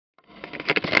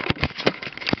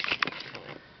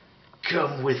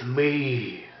Come with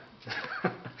me.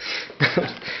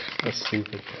 That's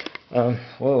stupid.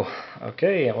 Whoa.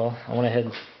 Okay, well, I went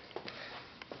ahead.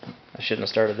 I shouldn't have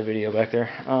started the video back there.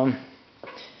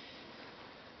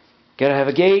 Gotta have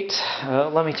a gate.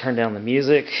 Let me turn down the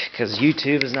music, because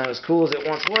YouTube is not as cool as it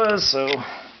once was, so...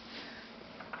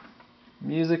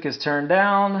 Music is turned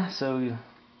down, so...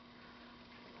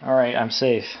 Alright, I'm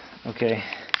safe. Okay.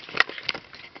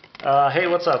 Hey,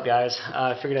 what's up, guys?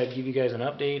 I figured I'd give you guys an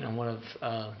update on one of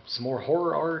some more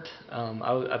horror art.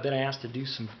 I've been asked to do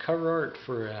some cover art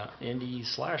for an indie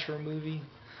slasher movie.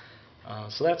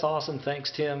 So that's awesome.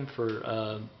 Thanks, Tim,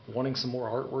 for wanting some more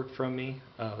artwork from me.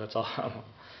 That's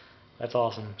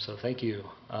awesome. So thank you.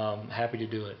 Happy to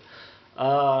do it.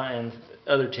 And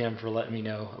other Tim for letting me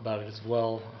know about it as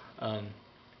well.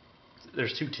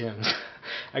 There's two Tims.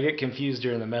 I get confused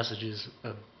during the messages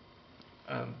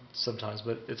sometimes,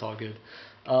 but it's all good.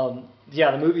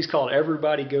 Yeah, the movie's called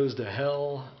Everybody Goes to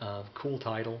Hell. Cool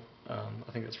title. I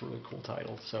think that's a really cool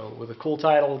title. So with a cool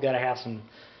title, we've got to have some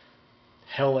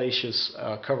hellacious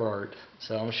cover art.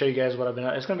 So I'm going to show you guys what I've been...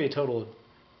 It's going to be a total of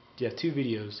 2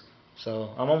 videos.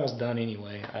 So I'm almost done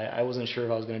anyway. I wasn't sure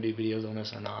if I was going to do videos on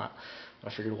this or not. I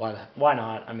figured why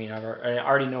not? I mean, I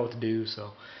already know what to do,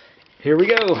 so here we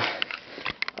go.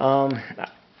 I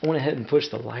went ahead and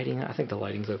pushed the lighting. I think the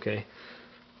lighting's okay.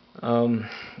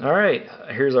 Alright,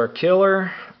 here's our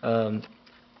killer.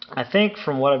 I think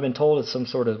from what I've been told it's some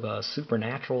sort of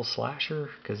supernatural slasher,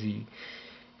 because he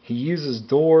uses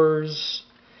doors,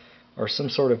 or some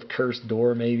sort of cursed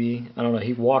door maybe. I don't know,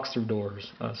 he walks through doors,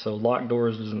 so locked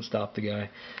doors doesn't stop the guy.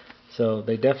 So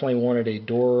they definitely wanted a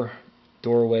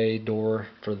doorway door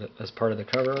as part of the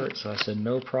cover art, so I said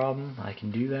no problem, I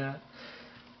can do that.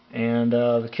 And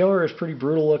the killer is pretty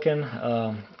brutal looking.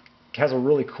 Has a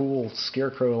really cool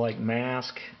scarecrow-like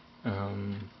mask.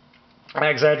 I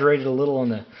exaggerated a little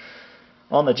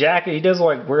on the jacket. He does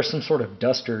like wear some sort of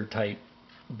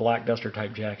black duster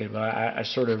type jacket, but I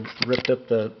sort of ripped up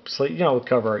the sleeve. You know, with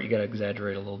cover art you gotta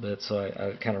exaggerate a little bit, so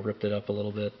I kind of ripped it up a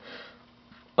little bit.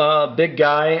 Big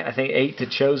guy. I think 8, the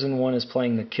chosen one, is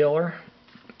playing the killer.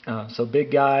 So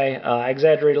big guy. I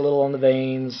exaggerate a little on the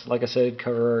veins. Like I said,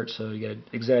 cover art, so you gotta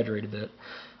exaggerate a bit.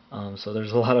 So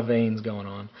there's a lot of veins going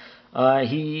on.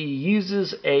 He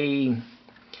uses a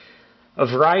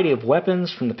variety of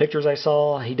weapons from the pictures I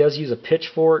saw. He does use a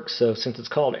pitchfork, so since it's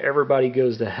called Everybody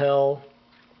Goes to Hell,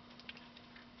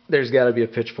 there's got to be a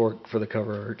pitchfork for the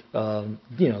cover art.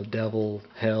 You know, devil,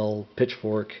 hell,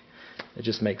 pitchfork. It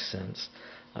just makes sense.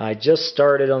 I just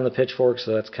started on the pitchfork,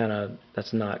 so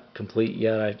that's not complete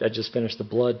yet. I just finished the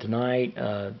blood tonight.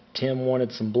 Tim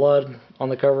wanted some blood on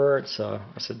the cover art, so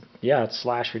I said, yeah, it's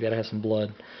slasher, you gotta have some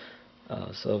blood.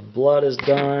 So blood is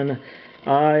done.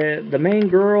 The main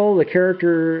girl, the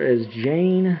character is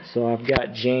Jane, so I've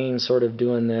got Jane sort of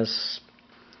doing this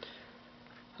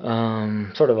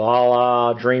sort of a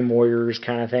la Dream Warriors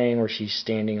kind of thing, where she's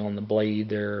standing on the blade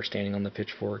there, or standing on the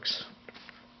pitchforks.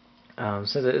 So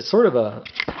it's sort of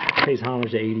pays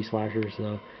homage to 80s slashers,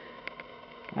 so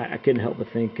I couldn't help but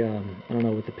think, I don't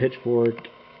know, with the pitchfork,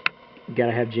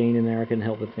 gotta have Jane in there. I couldn't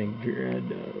help but think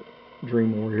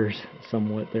Dream Warriors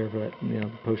somewhat there for that, you know,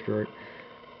 the poster art.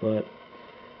 But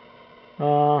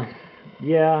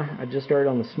yeah, I just started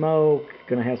on the smoke.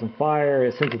 Gonna have some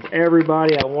fire. Since it's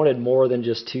everybody, I wanted more than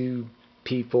just 2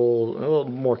 people, a little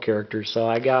more characters. So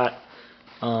I got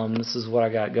this is what I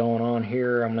got going on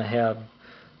here. I'm gonna have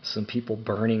some people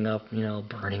burning up, you know,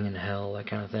 burning in hell, that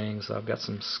kind of thing. So I've got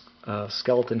some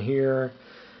skeleton here,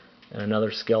 and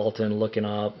another skeleton looking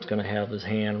up. It's going to have his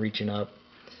hand reaching up,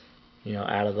 you know,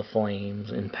 out of the flames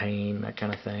in pain, that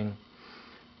kind of thing.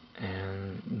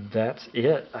 And that's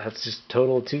it. That's just a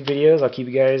total of 2 videos. I'll keep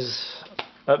you guys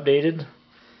updated.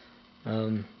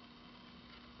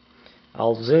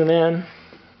 I'll zoom in.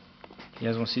 You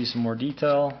guys want to see some more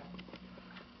detail?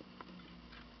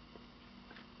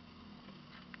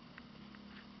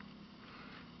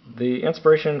 The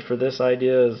inspiration for this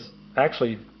idea is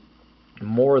actually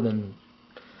more than,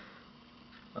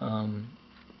 I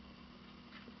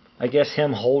guess,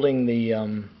 him holding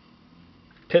the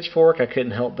pitchfork. I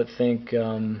couldn't help but think,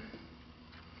 I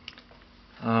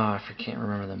can't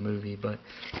remember the movie, but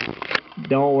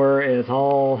don't worry, it's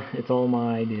all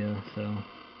my idea. So,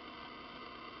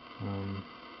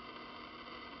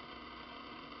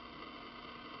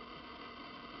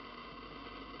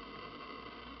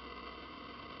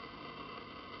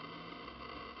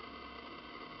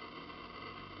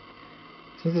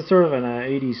 since it's sort of an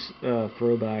 80s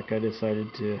throwback, I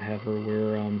decided to have her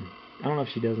wear, I don't know if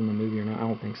she does in the movie or not, I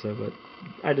don't think so, but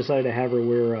I decided to have her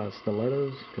wear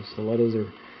stilettos, because stilettos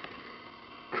are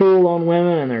cool on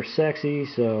women and they're sexy,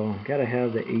 so gotta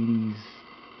have the 80s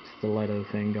stiletto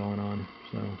thing going on.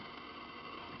 So,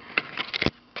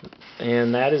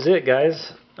 and that is it,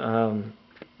 guys.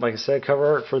 Like I said, cover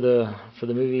art for the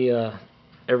movie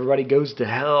Everybody Goes to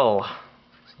Hell.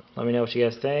 So let me know what you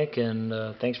guys think,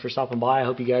 and thanks for stopping by. I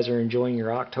hope you guys are enjoying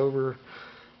your October.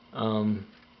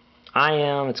 I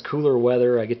am. It's cooler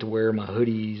weather. I get to wear my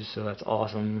hoodies, so that's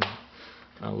awesome.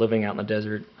 Living out in the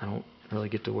desert, I don't really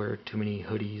get to wear too many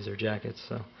hoodies or jackets,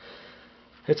 so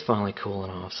it's finally cooling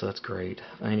off, so that's great.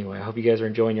 Anyway, I hope you guys are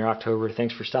enjoying your October.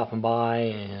 Thanks for stopping by,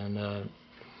 and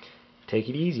take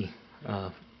it easy.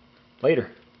 Later.